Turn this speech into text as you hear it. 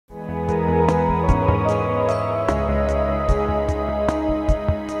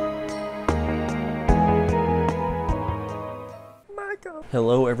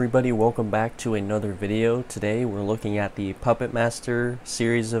Hello everybody, welcome back to another video. Today we're looking at the Puppet Master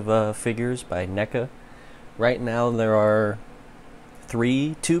series of figures by NECA. Right now there are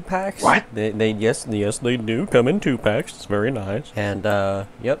 3 2-packs. What? Yes they do come in 2-packs. It's very nice. And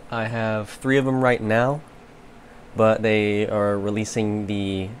yep, I have 3 of them right now, but they are releasing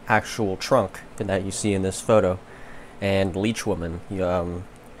the actual trunk that you see in this photo. And Leech Woman,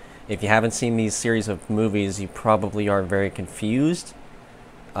 if you haven't seen these series of movies, you probably are very confused.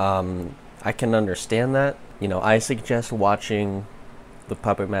 I can understand that. You know, I suggest watching the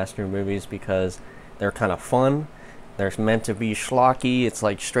Puppet Master movies because they're kind of fun. They're meant to be schlocky. It's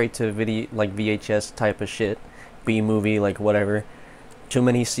like straight to video, like VHS type of shit. B-movie, like whatever. Too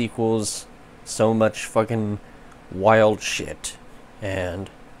many sequels. So much fucking wild shit. And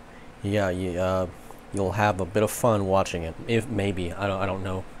yeah, you'll have a bit of fun watching it. If maybe. I don't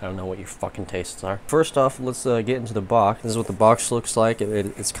know what your fucking tastes are. First off, let's get into the box. This is what the box looks like.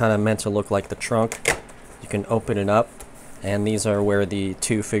 It's kind of meant to look like the trunk. You can open it up, and these are where the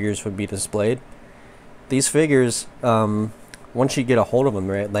 2 figures would be displayed. These figures, once you get a hold of them,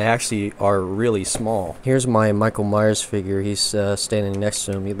 right, they actually are really small. Here's my Michael Myers figure. He's standing next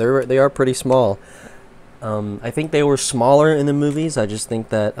to me. They are pretty small. I think they were smaller in the movies. I just think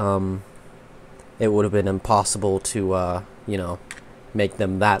that it would have been impossible to, you know, make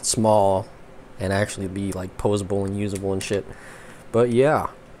them that small and actually be, like, posable and usable and shit. But, yeah.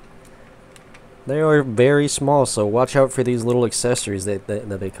 They are very small, so watch out for these little accessories that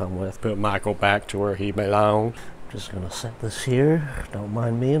they come with. Put Michael back to where he belongs. Just gonna set this here. Don't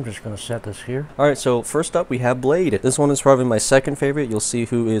mind me, I'm just gonna set this here. Alright, so first up we have Blade. This one is probably my second favorite. You'll see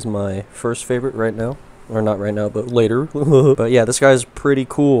who is my first favorite right now. Or not right now, but later. But yeah, this guy's pretty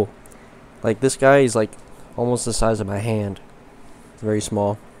cool. Like, this guy is like almost the size of my hand. It's very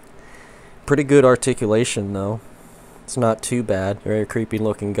small. Pretty good articulation though. It's not too bad. Very creepy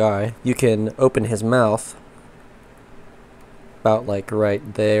looking guy. You can open his mouth about like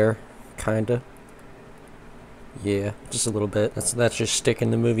right there, kinda. Yeah, just a little bit. That's just Stick in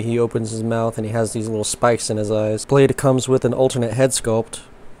the movie. He opens his mouth and he has these little spikes in his eyes. Blade comes with an alternate head sculpt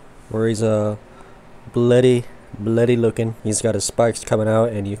where he's bloody looking. He's got his spikes coming out,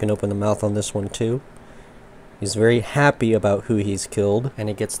 and you can open the mouth on this one too. He's very happy about who he's killed, and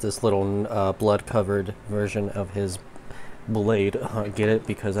he gets this little blood covered version of his blade. Get it?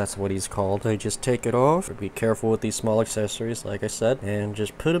 Because that's what he's called. I just take it off. Be careful with these small accessories, like I said, and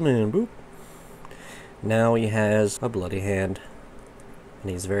just put them in. Boop. Now he has a bloody hand,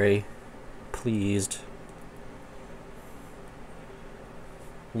 and he's very pleased.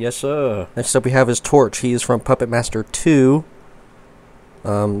 Yes, sir. Next up we have his Torch. He is from Puppet Master 2.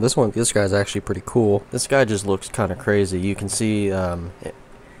 This guy's actually pretty cool. This guy just looks kind of crazy. You can see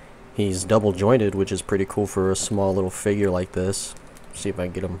he's double jointed, which is pretty cool for a small little figure like this. See if I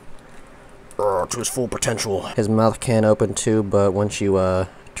can get him to his full potential. His mouth can open too, but once you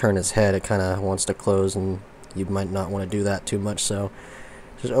turn his head, it kind of wants to close, and you might not want to do that too much, so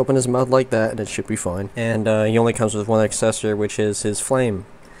just open his mouth like that and it should be fine. And he only comes with one accessory, which is his flame.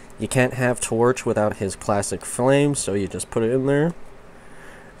 You can't have Torch without his classic flame, so you just put it in there.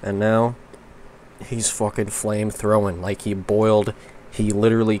 And now he's fucking flame throwing like he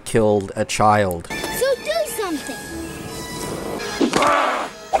literally killed a child. So do something.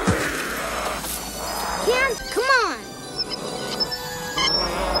 Cam, come on.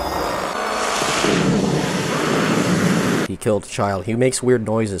 He killed a child. He makes weird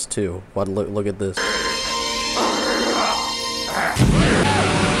noises too. What? Look at this.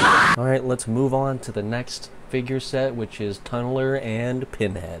 Alright, let's move on to the next figure set, which is Tunneler and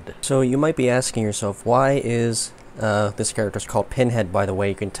Pinhead. So you might be asking yourself, why is this character's called Pinhead, by the way?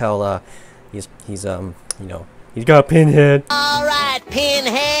 You can tell he's you know, he's got Pinhead. Alright,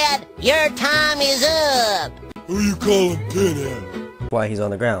 Pinhead, your time is up. Who you calling Pinhead? Why he's on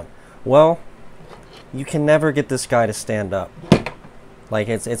the ground. Well, you can never get this guy to stand up. Like,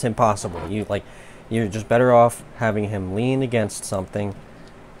 it's impossible. You're just better off having him lean against something.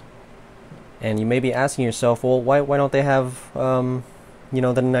 And you may be asking yourself, well, why don't they have, you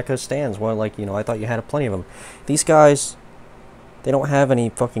know, the NECA stands? Well, like, you know, I thought you had plenty of them. These guys, they don't have any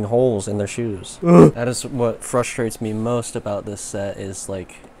fucking holes in their shoes. That is what frustrates me most about this set, is,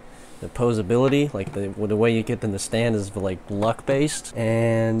 like, the posability. Like, the way you get them to stand is, like, luck-based.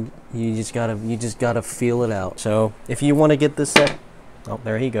 And you just gotta feel it out. So, if you want to get this set... Oh,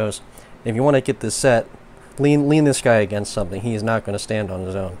 there he goes. If you want to get this set... Lean this guy against something. He is not going to stand on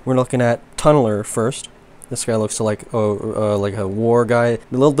his own. We're looking at Tunneler first. This guy looks like a war guy.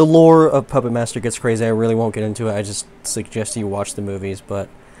 The lore of Puppet Master gets crazy. I really won't get into it. I just suggest you watch the movies. But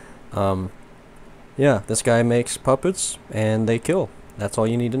yeah, this guy makes puppets and they kill. That's all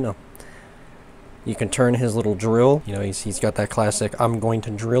you need to know. You can turn his little drill. You know, he's got that classic "I'm going to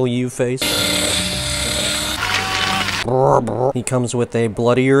drill you" face. He comes with a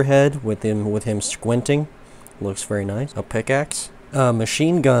bloodier head with him squinting. Looks very nice. A pickaxe. A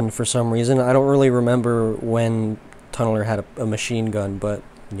machine gun for some reason. I don't really remember when Tunneler had a machine gun, but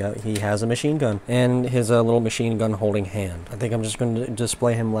yeah, he has a machine gun. And his little machine gun holding hand. I think I'm just going to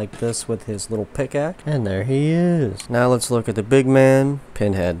display him like this with his little pickaxe. And there he is. Now let's look at the big man,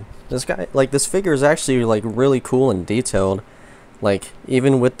 Pinhead. This guy, like, this figure is actually like really cool and detailed. Like,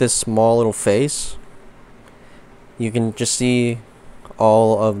 even with this small little face, you can just see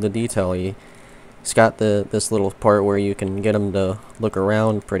all of the detail. He's got this little part where you can get him to look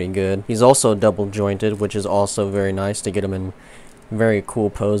around pretty good. He's also double jointed, which is also very nice to get him in very cool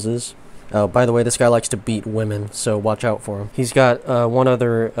poses. Oh, by the way, this guy likes to beat women, so watch out for him. He's got one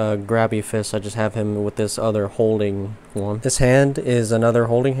other grabby fist. I just have him with this other holding one. This hand is another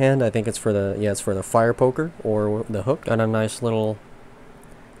holding hand. I think it's for the, yeah, it's for the fire poker or the hook. Got a nice little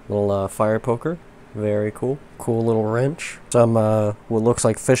fire poker. Very cool. Cool little wrench. Some what looks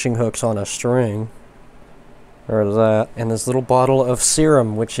like fishing hooks on a string. There's that. And this little bottle of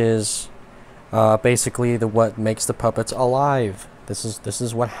serum, which is basically what makes the puppets alive. This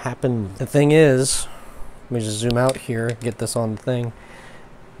is what happened. The thing is, let me just zoom out here, get this on the thing.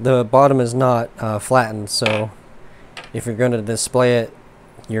 The bottom is not flattened, so if you're going to display it,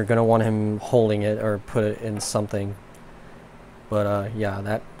 you're going to want him holding it or put it in something. But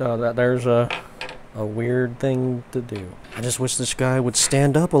yeah, there's a weird thing to do. I just wish this guy would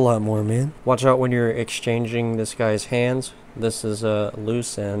stand up a lot more, man. Watch out when you're exchanging this guy's hands. This is a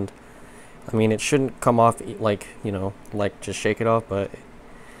loose end. I mean, it shouldn't come off like, you know, like just shake it off, but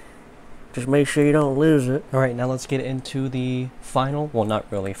just make sure you don't lose it. Alright, now let's get into the final, well,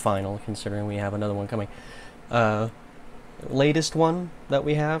 not really final, considering we have another one coming. Latest one that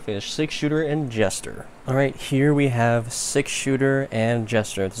we have is 6-Shooter and Jester. Alright, here we have 6-Shooter and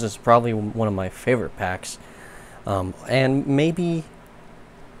Jester. This is probably one of my favorite packs, and maybe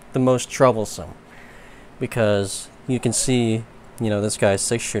the most troublesome, because you can see, you know, this guy's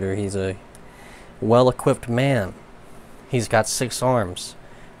 6-Shooter. He's a well-equipped man. He's got 6 arms,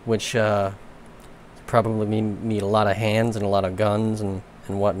 which probably need a lot of hands and a lot of guns and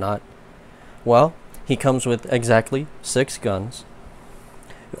whatnot. Well, he comes with exactly 6 guns,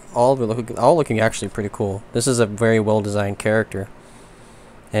 all looking actually pretty cool. This is a very well-designed character,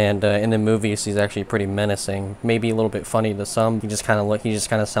 and in the movies he's actually pretty menacing. Maybe a little bit funny to some. He just kind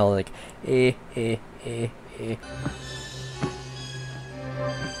of sounds like eh eh eh eh.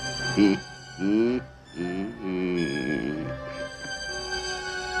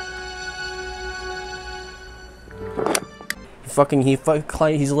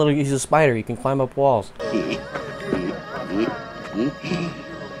 He's a spider. He can climb up walls.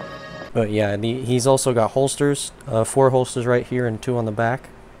 But yeah, he's also got holsters, 4 holsters right here and 2 on the back.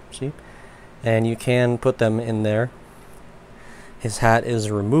 See, and you can put them in there. His hat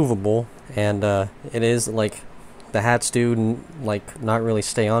is removable, and it is like, the hats do like not really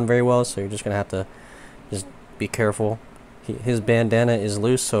stay on very well, so you're just gonna have to just be careful. His bandana is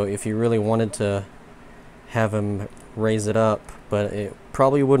loose, so if you really wanted to have him raise it up, but it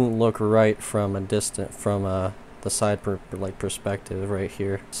probably wouldn't look right from a distant, from the side perspective right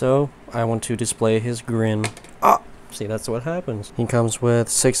here. So I want to display his grin. Ah, see, that's what happens. He comes with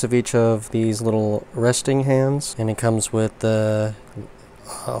 6 of each of these little resting hands, and he comes with the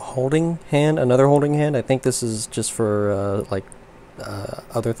holding hand, another holding hand. I think this is just for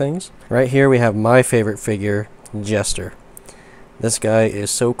other things. Right here we have my favorite figure, Jester. This guy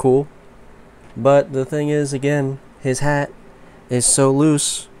is so cool, but the thing is, again, his hat is so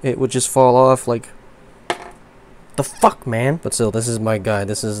loose it would just fall off. Like, the fuck, man. But still, this is my guy.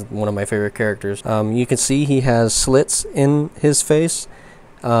 This is one of my favorite characters. You can see he has slits in his face.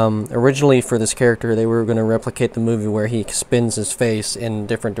 Originally for this character, they were going to replicate the movie where he spins his face in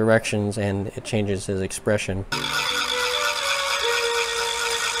different directions and it changes his expression.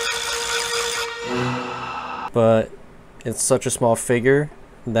 But it's such a small figure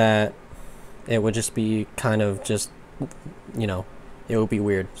that it would just be kind of just, you know, it would be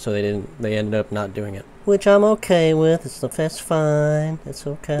weird. So they ended up not doing it. Which I'm okay with. That's fine. It's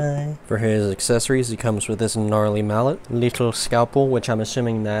okay. For his accessories, he comes with this gnarly mallet, little scalpel, which I'm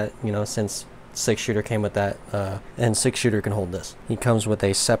assuming that, you know, since 6-Shooter came with that, and 6-Shooter can hold this. He comes with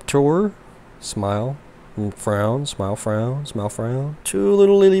a scepter, smile, frown, smile, frown, smile, frown, 2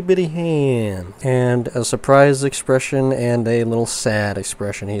 little itty bitty hands, and a surprised expression and a little sad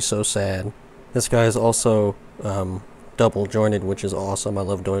expression. He's so sad. This guy is also double jointed, which is awesome. I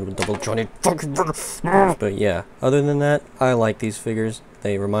love doing double jointed fucking. But yeah, other than that, I like these figures.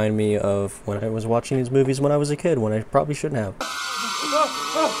 They remind me of when I was watching these movies when I was a kid, when I probably shouldn't have.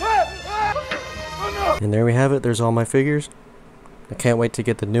 And there we have it. There's all my figures. I can't wait to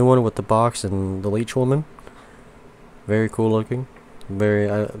get the new one with the box and the leech woman. Very cool looking.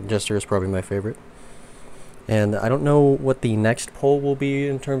 Jester is probably my favorite. And I don't know what the next poll will be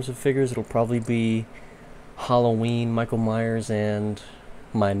in terms of figures. It'll probably be Halloween, Michael Myers, and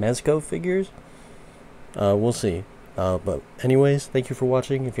my Mezco figures. We'll see. But anyways, thank you for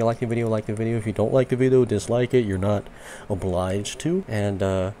watching. If you like the video, like the video. If you don't like the video, dislike it. You're not obliged to.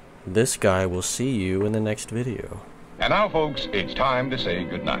 And this guy will see you in the next video. And now, folks, it's time to say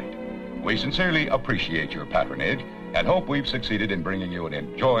goodnight. We sincerely appreciate your patronage and hope we've succeeded in bringing you an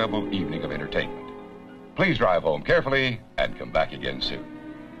enjoyable evening of entertainment. Please drive home carefully and come back again soon.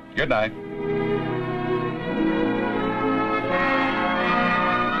 Good night.